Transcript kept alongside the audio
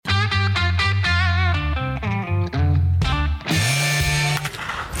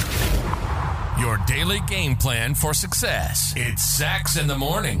daily game plan for success. It's Sacks in the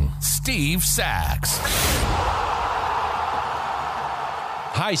Morning. Steve Sacks.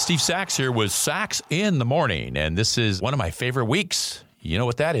 Hi, Steve Sacks here with Sacks in the Morning, and this is one of my favorite weeks. You know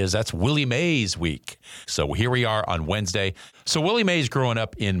what that is? That's Willie Mays week. So here we are on Wednesday. So Willie Mays growing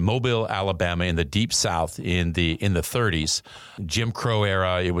up in Mobile, Alabama, in the Deep South in the 30s, Jim Crow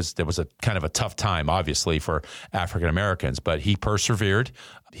era. There was a kind of a tough time, obviously, for African Americans, but he persevered.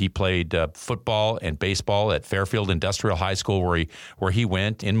 He played football and baseball at Fairfield Industrial High School, where he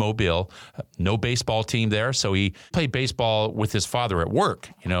went in Mobile. No baseball team there, so he played baseball with his father at work.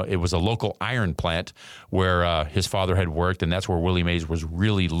 You know, it was a local iron plant where his father had worked, and that's where Willie Mays was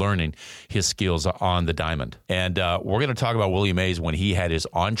really learning his skills on the diamond. And we're going to talk about Willie Mays when he had his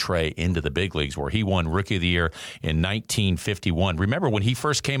entree into the big leagues, where he won Rookie of the Year in 1951. Remember when he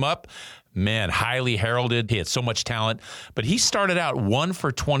first came up? Man, highly heralded. He had so much talent. But he started out 1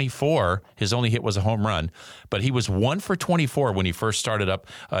 for 24. His only hit was a home run. But he was 1 for 24 when he first started up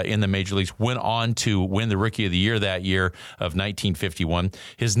in the major leagues. Went on to win the Rookie of the Year that year of 1951.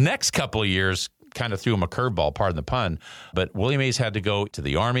 His next couple of years kind of threw him a curveball, pardon the pun. But Willie Mays had to go to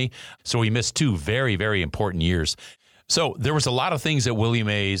the Army. So he missed 2 very, very important years. So there was a lot of things that Willie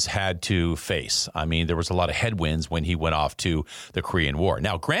Mays had to face. I mean, there was a lot of headwinds when he went off to the Korean War.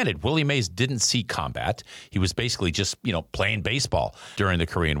 Now, granted, Willie Mays didn't see combat. He was basically just, playing baseball during the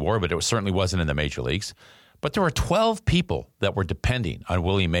Korean War, but it certainly wasn't in the major leagues. But there were 12 people that were depending on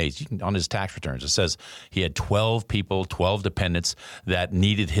Willie Mays. On his tax returns, it says he had 12 people, 12 dependents that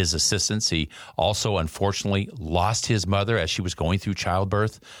needed his assistance. He also, unfortunately, lost his mother as she was going through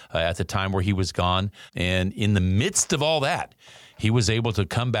childbirth at the time where he was gone. And in the midst of all that, he was able to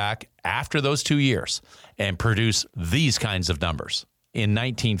come back after those 2 years and produce these kinds of numbers. In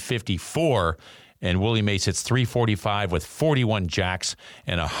 1954, and Willie Mays hits .345 with 41 jacks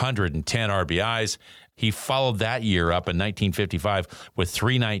and 110 RBIs. He followed that year up in 1955 with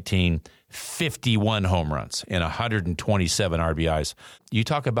 .319, 51 home runs, and 127 RBIs. You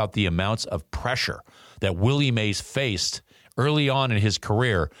talk about the amounts of pressure that Willie Mays faced early on in his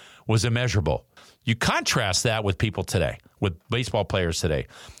career was immeasurable. You contrast that with people today, with baseball players today.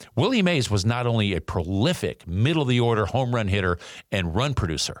 Willie Mays was not only a prolific middle-of-the-order home run hitter and run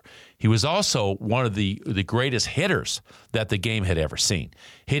producer, he was also one of the greatest hitters that the game had ever seen.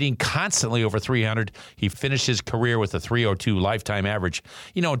 Hitting constantly over 300, he finished his career with a .302 lifetime average.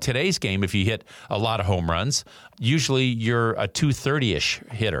 In today's game, if you hit a lot of home runs, usually you're a .230-ish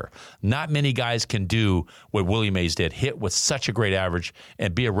hitter. Not many guys can do what Willie Mays did, hit with such a great average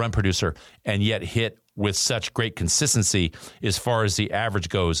and be a run producer and yet hit with such great consistency as far as the average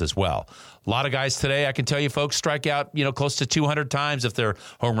goes as well. A lot of guys today, I can tell you folks, strike out, close to 200 times if they're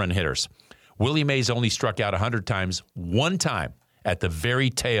home run hitters. Willie Mays only struck out 100 times one time at the very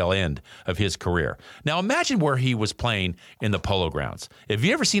tail end of his career. Now imagine where he was playing in the Polo Grounds. Have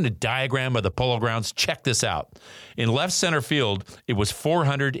you ever seen a diagram of the Polo Grounds? Check this out. In left center field, it was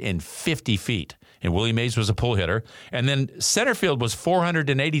 450 feet. And Willie Mays was a pull hitter. And then center field was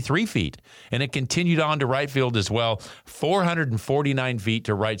 483 feet. And it continued on to right field as well, 449 feet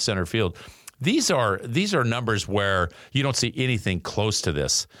to right center field. These are numbers where you don't see anything close to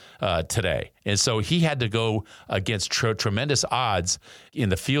this today. And so he had to go against tremendous odds in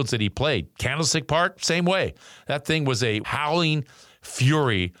the fields that he played. Candlestick Park, same way. That thing was a howling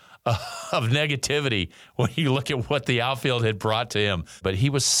fury of negativity when you look at what the outfield had brought to him. But he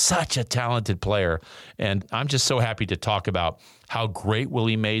was such a talented player, and I'm just so happy to talk about how great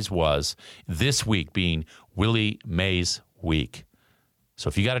Willie Mays was this week being Willie Mays Week. So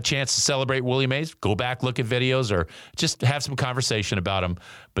if you got a chance to celebrate Willie Mays, go back, look at videos, or just have some conversation about him.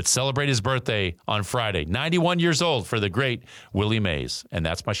 But celebrate his birthday on Friday. 91 years old for the great Willie Mays. And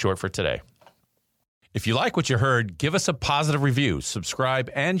that's my short for today. If you like what you heard, give us a positive review, subscribe,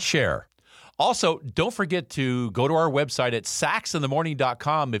 and share. Also, don't forget to go to our website at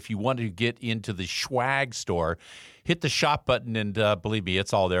sacksinthemorning.com if you want to get into the swag store. Hit the shop button, and believe me,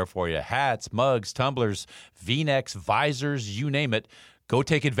 it's all there for you. Hats, mugs, tumblers, V-necks, visors, you name it. Go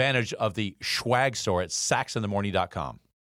take advantage of the swag store at sacksinthemorning.com.